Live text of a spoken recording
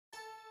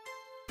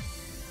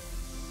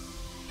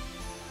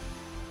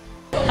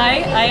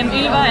Hi, I am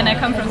Ylva and I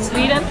come from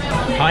Sweden.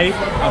 Hi,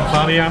 I'm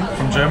Fabian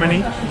from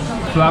Germany.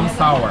 Plum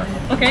sour.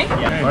 Okay.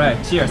 Yeah. Alright,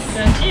 cheers.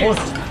 Cheers.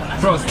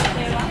 Prost.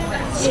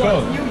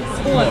 Skål.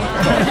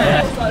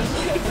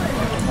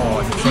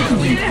 Oh, it's so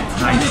sweet.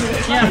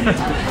 Nice.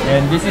 Yeah.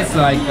 And this is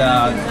like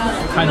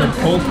kind of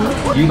tofu.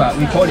 Yuba.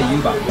 We call it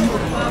yuba.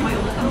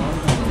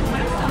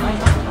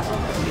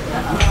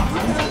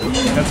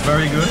 That's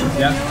very good.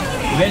 Yeah.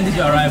 When did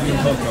you arrive in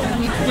Tokyo?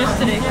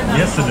 Yesterday.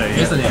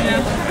 Yesterday.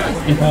 Yeah.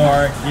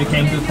 Before you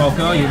came to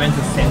Tokyo, you went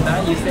to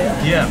Sendai, you said?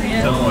 Yeah,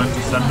 so I went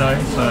to Sendai.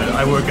 So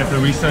I work at the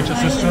research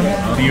assistant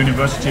at the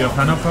University of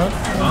Hannover.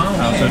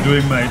 So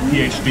doing my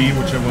PhD,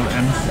 which I will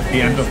end at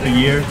the end of the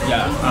year.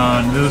 Yeah.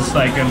 And this is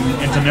like an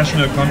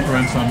international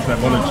conference on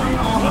tribology,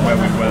 where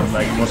we went,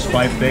 like, it was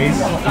 5 days,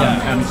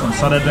 and on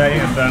Saturday,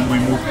 and then we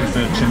moved with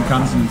the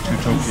Shinkansen to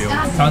Tokyo.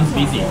 Sounds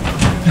busy.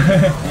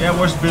 Yeah, it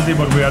was busy,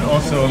 but we had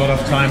also a lot of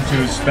time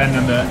to spend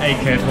in the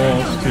arcade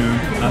halls to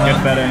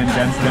get better in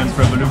Dance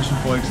Revolution,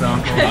 for example.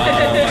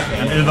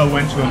 And Ylva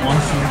went to an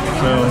onsen,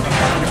 so...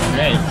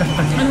 Great.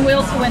 And we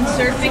also went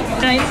surfing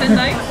in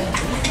Sendai.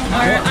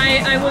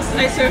 I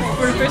surfed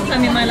for the first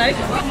time in my life.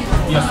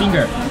 You're a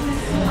singer.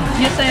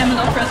 Yes, I am an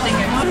opera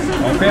singer.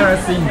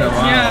 Opera singer,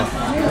 wow.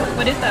 Yeah.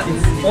 What is that?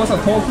 It's also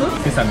tofu.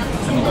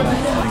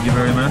 Thank you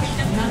very much.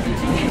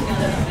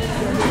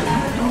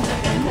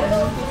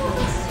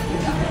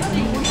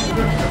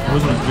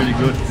 This was really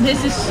good.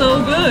 This is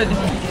so good.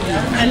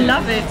 I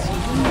love it.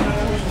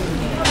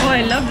 Oh,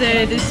 I love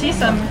the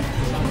sesame.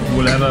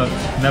 We'll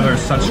never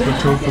such good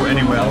tofu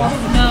anywhere else.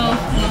 No.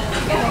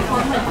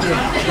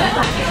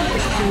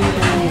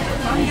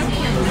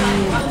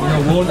 You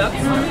know, walnuts?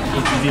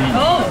 It's really...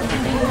 Oh,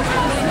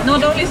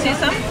 not only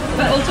sesame,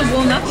 but also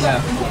walnuts.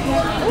 Yeah.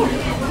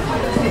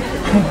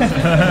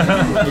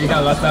 You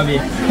got wasabi.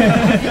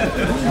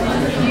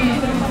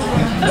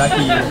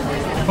 Lucky you.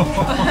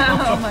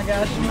 Oh my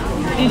gosh.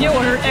 Did you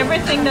order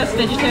everything that's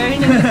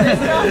vegetarian in this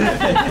restaurant?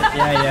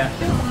 Yeah.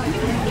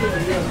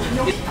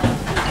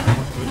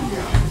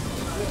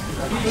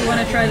 You want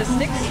to try the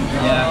sticks?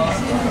 Yeah.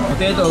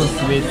 Potatoes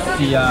with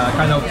the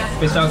kind of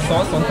special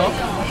sauce on top.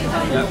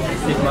 Yeah,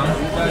 stick one.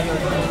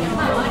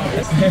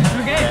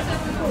 Okay. Yeah.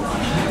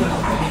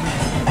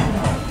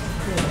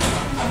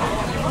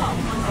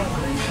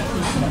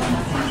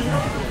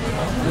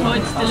 Oh,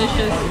 it's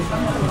delicious.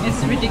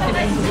 It's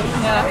ridiculous.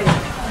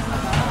 Yeah.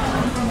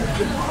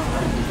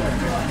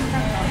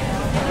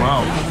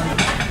 Wow.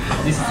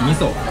 This is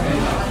miso.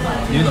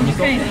 Do you know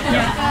miso? Okay.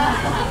 Yeah.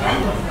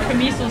 Like a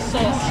miso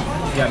sauce.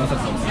 Yeah, miso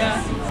sauce.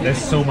 Yeah. There's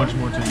so much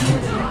more to eat.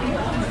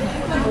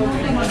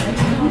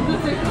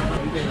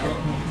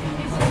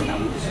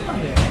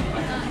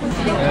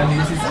 And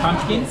this is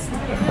pumpkins.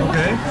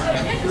 Okay.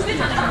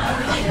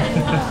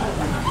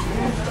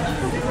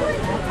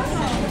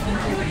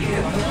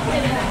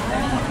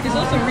 It's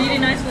also really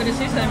nice with the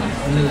sesame.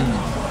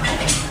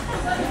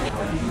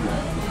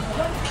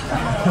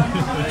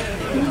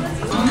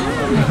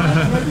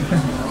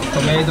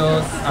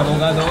 Tomatoes,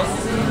 avocados,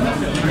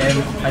 and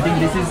I think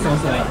this is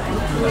also like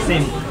the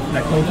same,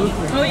 like tofu.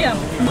 Oh yeah.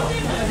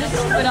 This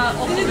is without,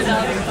 also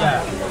without.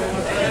 Yeah.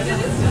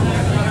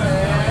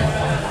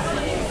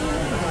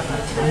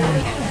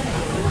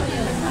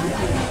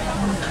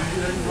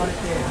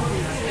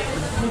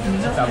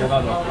 It's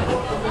avocado.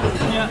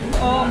 Yeah.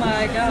 Oh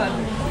my god.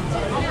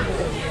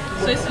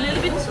 So it's a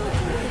little bit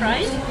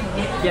fried?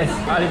 Yes,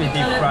 a little bit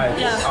deep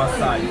fried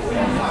outside.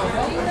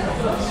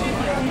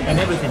 And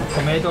everything,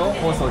 tomato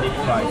also deep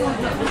fried.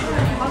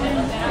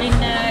 In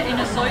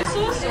a soy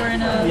sauce or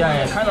in a...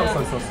 Yeah, kind of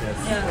soy sauce, yes.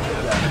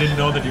 Yeah. I didn't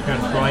know that you can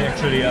fry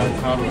actually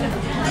avocado.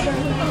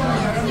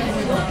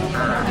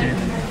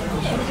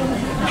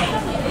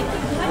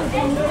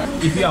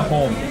 If you are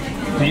home,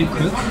 do you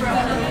cook?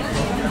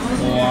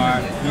 Or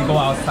you go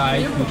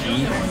outside to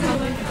eat?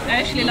 I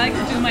actually like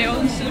to do my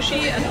own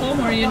sushi at home,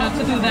 or you know,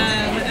 to do the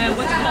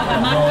what's it called, the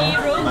maki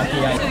roll.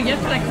 So you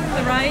have to like cook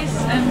the rice,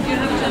 and you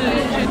have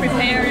to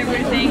prepare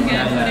everything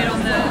and put it on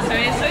the. So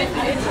it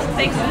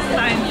takes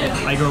time.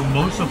 I go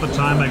most of the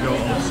time. I go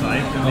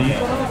outside and eat.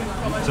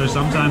 So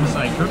sometimes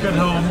I cook at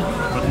home,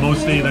 but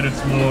mostly then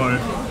it's more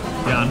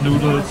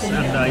noodles,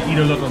 and I eat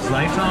a lot of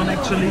seitan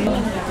actually.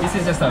 This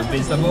is just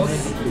vegetables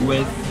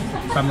with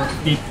some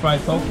deep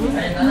fried tofu,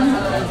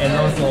 and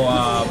also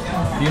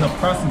you know,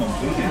 persimmon.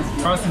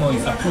 Persimmon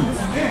is a fruit.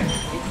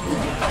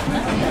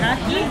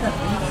 Kaki?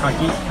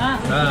 Kaki?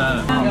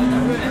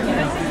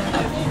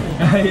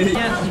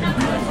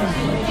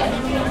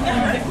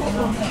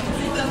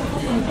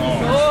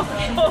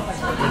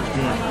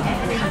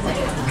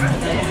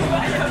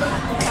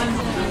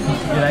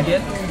 You like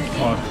it?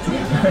 Oh,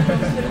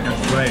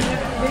 that's great.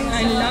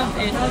 I love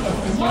it.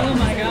 Oh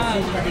my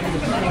god.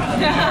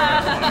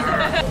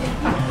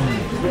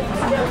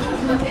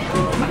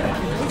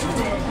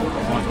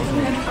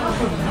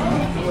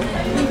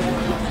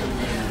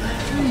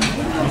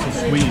 This is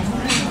sweet.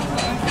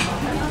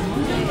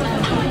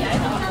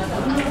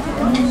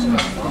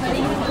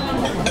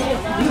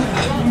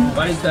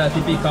 What is the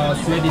typical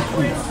Swedish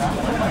food?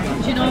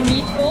 Do you know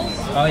meatballs?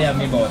 Oh yeah,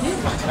 meatballs.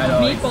 I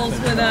know. Meatballs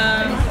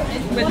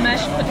with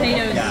mashed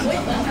potatoes. Yeah.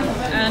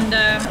 And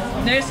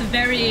there's a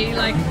very,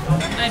 like,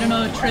 I don't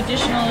know,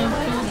 traditional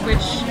food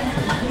which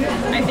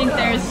I think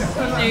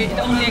it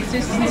only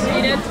exists in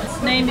Sweden.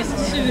 Its name is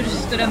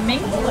surströmming.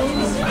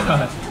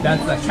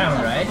 That's a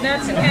can, right?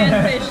 That's a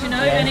canned fish, you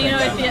know, Yes, and you know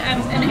it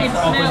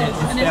smells,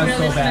 and it's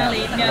really so bad.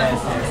 smelly. Yeah,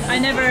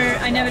 Yes.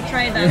 I never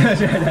tried that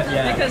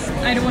Yeah. because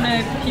I don't want to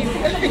puke.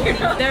 You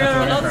know? There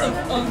are lots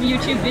of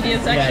YouTube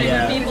videos actually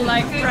Yeah. where people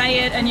like try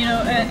it and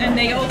and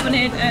they open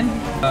it and.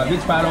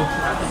 Which part of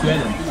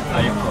Sweden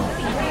are you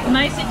from?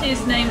 My city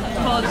is named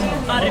called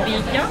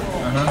Arvika.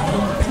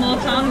 Small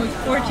town with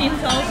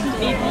 14,000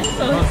 people,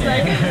 so it's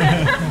like.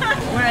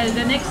 Whereas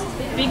the next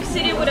big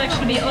city would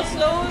actually be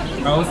Oslo.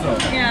 Also.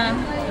 Yeah,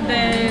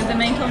 the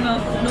main town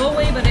of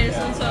Norway, but there's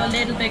also a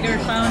little bigger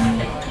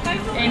town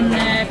in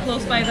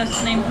close by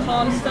that's named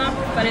Karlstad,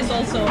 but it's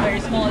also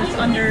very small. It's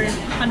under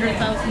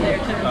 100,000 there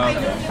too.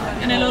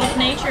 And a lot of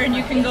nature, and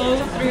you can go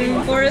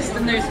through forest,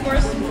 and there's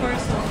forest and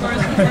forest and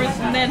forest and forest,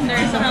 and then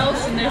there's a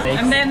house,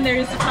 and then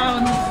there's a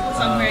town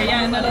somewhere.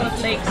 Yeah, and a lot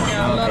of lakes.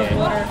 Yeah, a lot of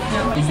water.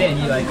 Yeah. Is there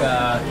any like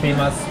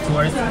famous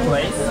tourist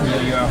place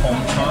near your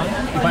hometown?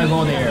 If I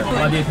go there,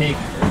 what do you take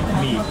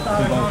me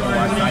to go for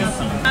a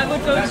sightseeing? I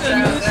would go to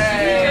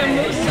a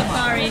moose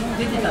safari.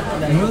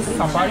 Moose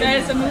safari?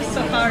 There's a moose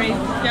safari.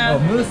 Yeah. Oh,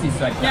 moose is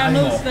like the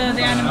animal. Moose,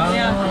 the animal.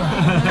 Yeah.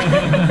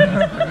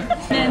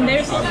 And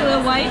there's also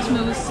a white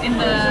moose in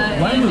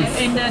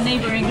the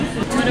neighboring.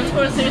 But of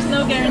course, there's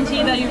no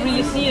guarantee that you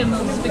really see a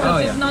moose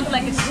because it's not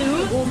like a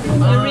zoo.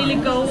 You really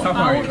go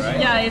safari, out. Right?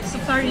 Yeah, it's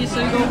safari. So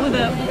you go with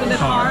a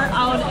car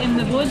out in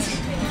the woods,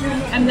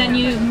 and then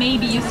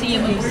maybe you see a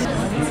moose.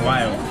 It's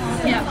wild.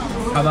 Yeah.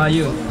 How about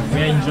you?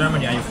 Where in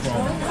Germany are you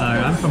from?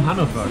 I'm from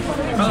Hanover.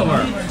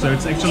 Hanover. So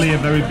it's actually a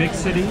very big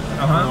city,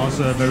 and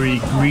also a very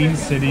green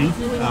city,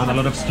 and a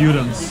lot of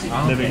students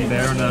living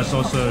there, and there's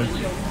also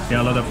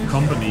a lot of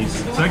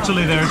companies. So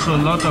actually there's a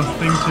lot of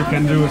things you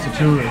can do as a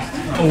tourist.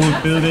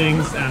 Old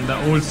buildings and the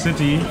old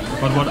city,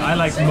 but what I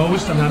like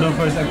most in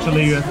Hanover is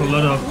actually you have a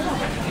lot of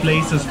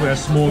places where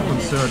small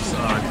concerts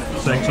are.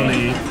 So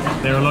actually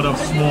there are a lot of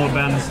small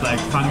bands like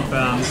punk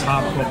bands,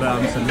 hardcore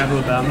bands and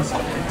metal bands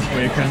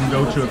where you can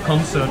go to a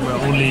concert where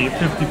only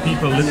 50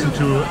 people listen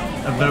to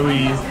a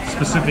very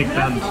specific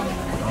band.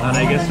 And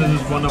I guess this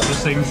is one of the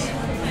things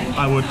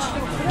I would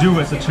do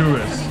as a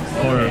tourist,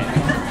 or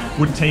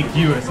would take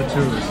you as a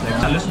tourist. Like,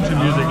 I listen to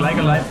music like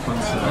a live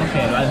concert.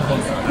 Okay, live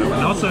concert.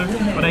 And also,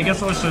 but I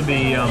guess also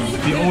the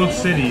old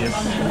city is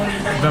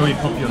very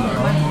popular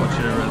for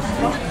tourists.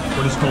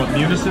 What is called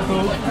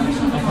municipal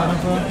of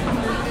Hanover,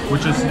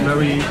 which is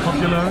very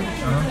popular.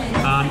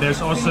 And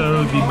there's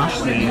also the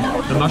Maschsee.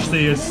 The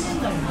Maschsee is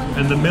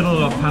in the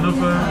middle of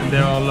Hanover.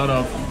 There are a lot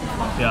of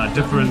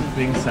different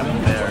things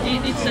happen there.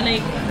 It's a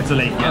lake. It's a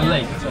lake. Yeah,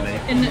 lake. It's a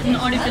lake. An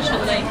artificial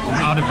lake.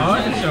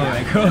 Artificial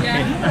lake. Okay. Yeah.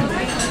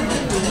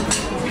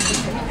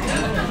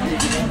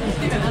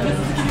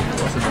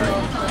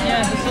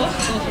 Yeah, the sauce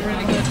is also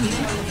really good.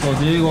 So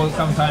do you go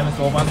sometimes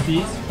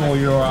overseas for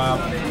your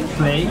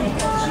play?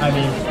 I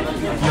mean,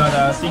 you are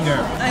the singer.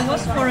 I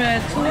was for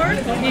a tour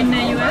in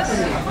the US.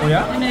 Oh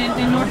yeah?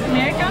 In North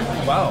America.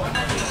 Wow.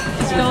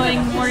 It's going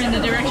more in the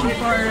direction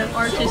for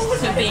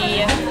artists to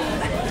be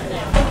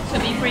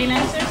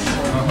freelancers,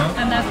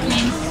 and that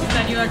means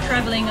that you are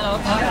traveling a lot.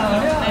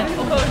 And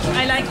of course,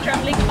 I like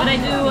traveling, but I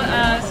do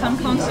some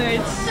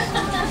concerts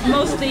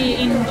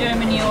mostly in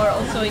Germany or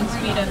also in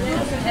Sweden.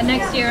 And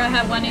next year I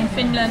have one in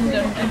Finland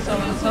and so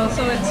on.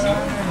 So it's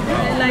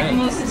like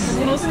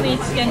mostly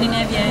it's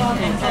Scandinavia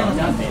and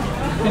Canada.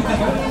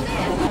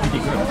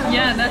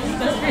 Yeah, that's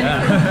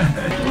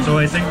really So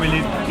I think we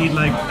eat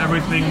like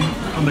everything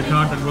on the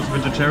card that was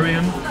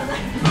vegetarian.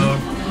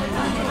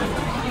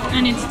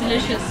 And it's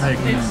delicious.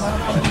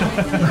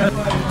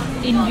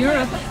 In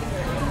Europe,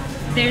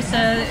 there's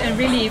a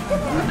really,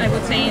 I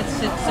would say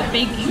it's a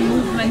big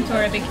movement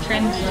or a big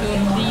trend to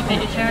be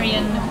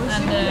vegetarian,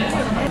 and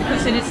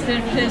because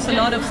there's a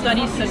lot of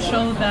studies that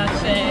show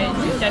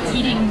that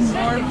eating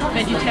more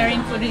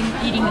vegetarian food and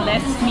eating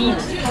less meat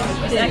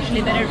is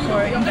actually better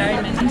for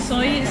environment. And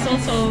soy is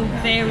also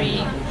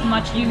very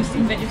much used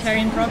in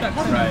vegetarian products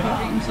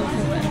and so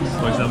forth.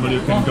 For example,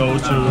 you can go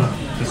to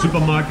the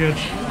supermarket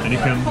and you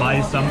can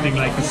buy something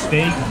like a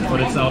steak, but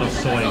it's out of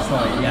soy.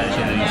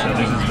 Actually. So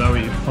this is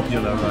very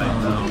popular right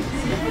now.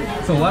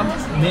 So what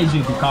made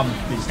you become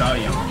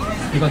vegetarian?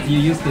 Because you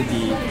used to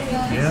be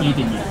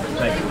eating it,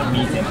 like a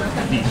meat and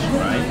fish,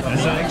 right?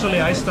 So actually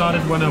I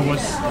started when I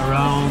was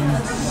around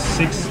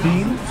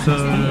 16. So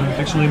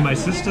actually my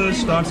sister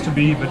starts to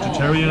be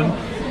vegetarian.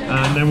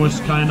 And there was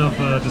kind of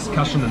a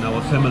discussion in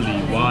our family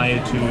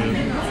why to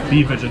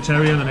be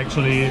vegetarian, and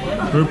actually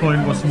her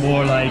point was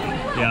more like,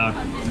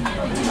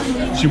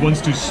 she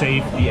wants to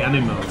save the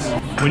animals.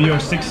 When you're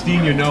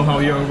 16, you know how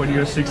you are when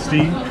you're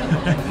 16.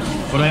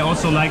 But I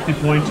also like the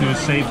point to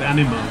save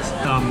animals.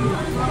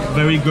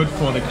 Very good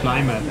for the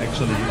climate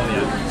actually.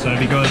 So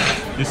because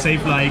you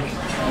save like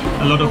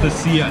a lot of the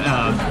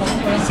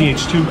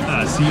CO2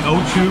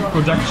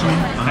 production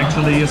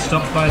actually is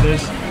stopped by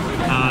this.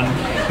 And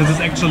this is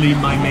actually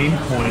my main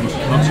point,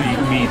 not to eat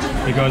meat,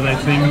 because I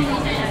think,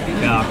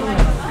 yeah,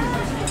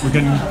 we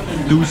can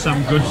do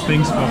some good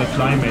things for the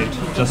climate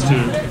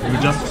we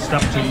just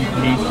stop to eat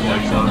meat, for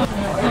example.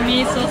 For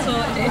me,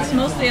 it's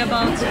mostly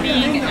about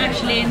being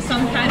actually in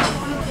some kind of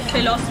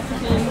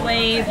philosophical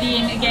way,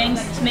 being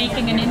against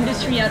making an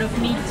industry out of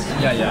meat.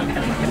 Yeah, yeah.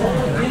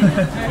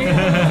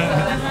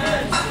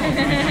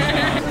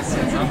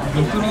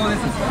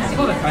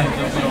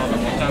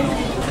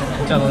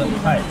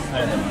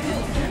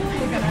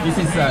 This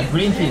is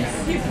green tea.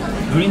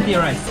 Green tea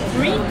rice.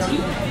 Green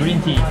tea?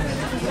 Green tea.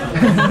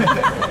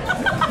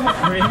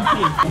 Green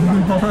tea.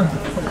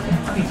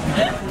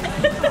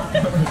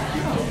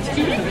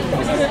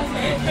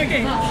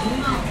 Okay.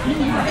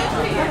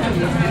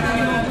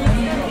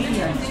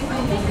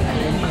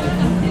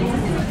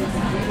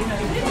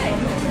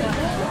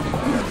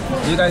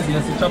 You guys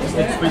use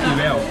chopsticks pretty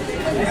well.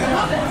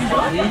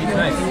 It's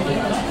nice.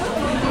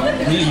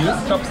 Do you use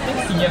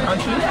chopsticks in your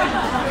country?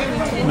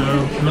 No,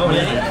 No,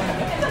 really?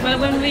 Well,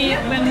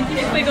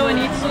 if we go and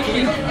eat sushi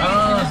in a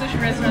sushi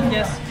restaurant,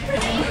 yes.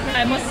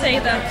 I must say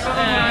that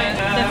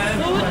the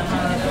food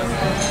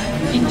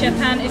in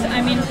Japan is,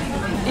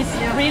 it's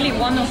really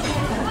one of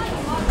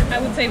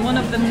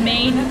the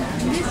main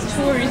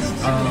tourist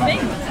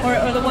things, or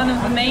one of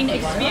the main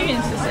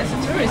experiences as a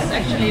tourist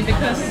actually,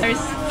 because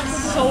there's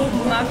so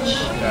much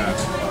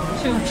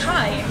to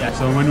try. Yeah.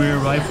 So when we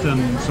arrived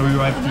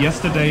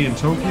yesterday in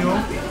Tokyo,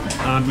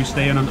 and we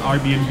stay in an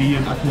Airbnb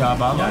in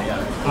Akihabara.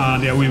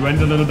 And yeah, we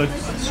went a little bit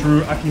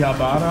through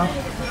Akihabara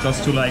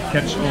just to like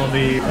catch all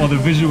the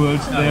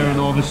visuals there and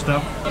all this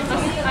stuff.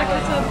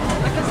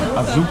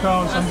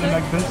 Azuka or something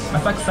like this.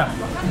 Asakusa.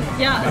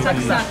 Yeah,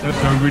 Asakusa.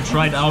 So we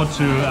tried out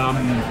to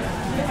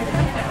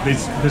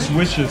this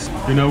wishes,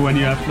 you know, when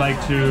you have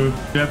you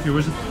have your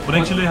wishes. But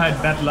actually I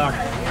had bad luck.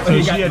 So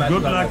she had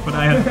good luck, but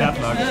I had bad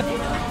luck.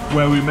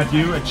 Where we met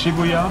you at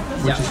Shibuya,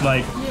 which is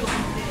like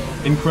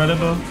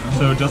incredible.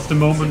 So just a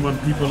moment when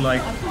people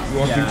like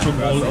walking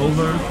through all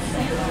over.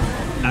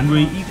 And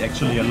we eat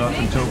actually a lot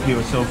in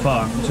Tokyo so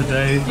far.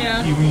 Today,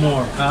 even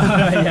more.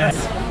 Yes.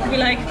 We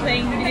like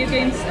playing video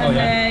games, and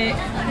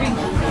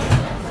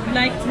we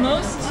liked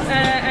most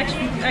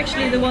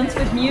actually the ones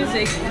with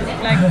music,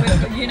 like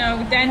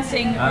with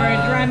dancing or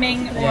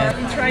drumming. Or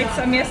we tried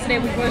some yesterday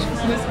with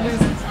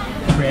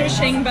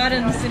pushing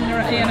buttons in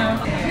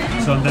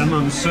So then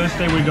on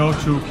Thursday we go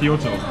to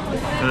Kyoto,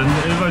 and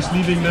I was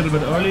leaving a little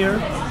bit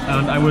earlier,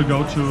 and I will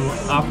go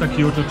after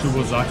Kyoto to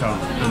Osaka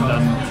and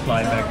then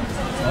fly back.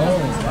 Oh,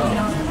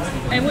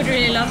 wow. I would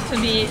really love to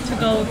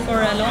go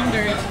for a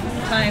longer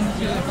time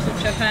to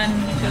Japan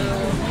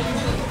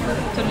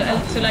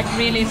to like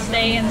really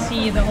stay and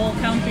see the whole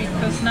country,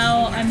 because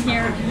now I'm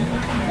here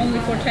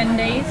only for 10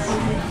 days.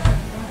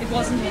 It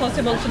wasn't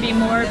possible to be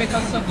more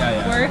because of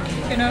work,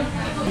 you know.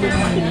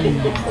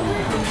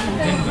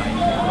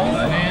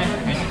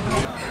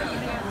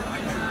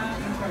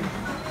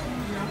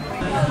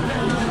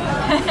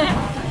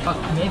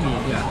 Maybe,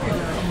 yeah.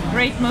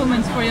 Great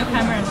moments for your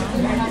camera.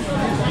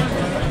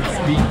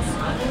 Sweets.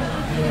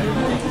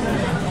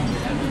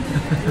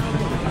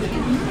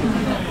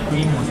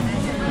 Cream was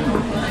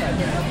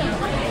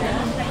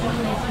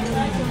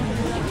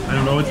I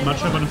don't know, it's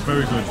matcha, but it's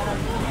very good.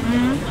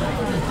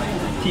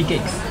 tea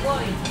cakes.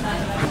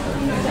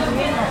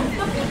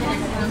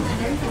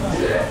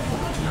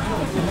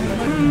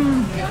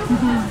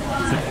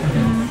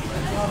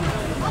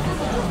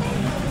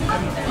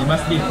 It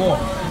must be full.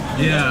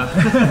 Yeah.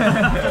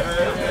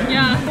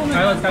 Yeah.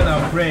 I was kind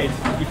of afraid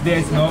if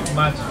there's not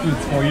much food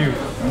for you.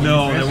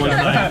 No, there was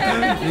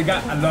like... You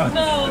got a lot.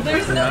 No,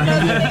 there's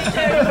nothing there.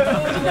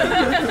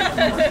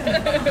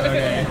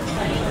 Okay.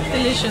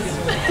 Delicious.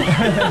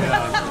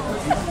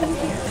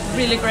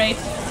 Really great.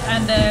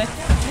 And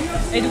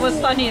it was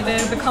funny,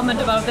 the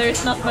comment about there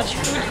is not much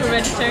food for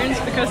vegetarians,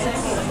 because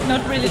it's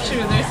not really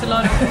true. There's a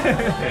lot of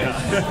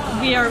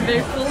we are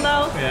very full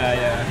now.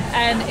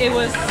 And it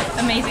was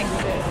amazing.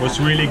 It was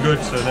really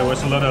good, so there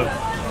was a lot of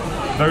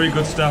very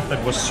good stuff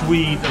that was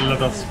sweet, a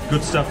lot of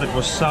good stuff that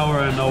was sour,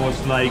 and I was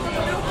like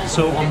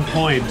so on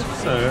point,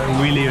 so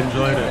I really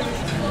enjoyed it.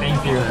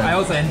 Thank you. I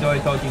also enjoy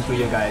talking to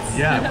you guys.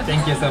 Yeah.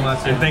 Thank you so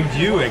much. And thank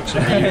you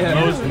actually,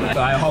 mostly.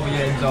 So I hope you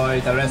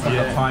enjoy the rest of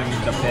the time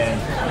in Japan.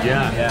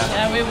 Yeah.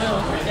 Yeah, we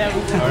will. Yeah, we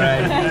will.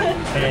 Alright.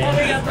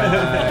 Thanks.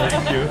 Bye.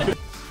 Thank you.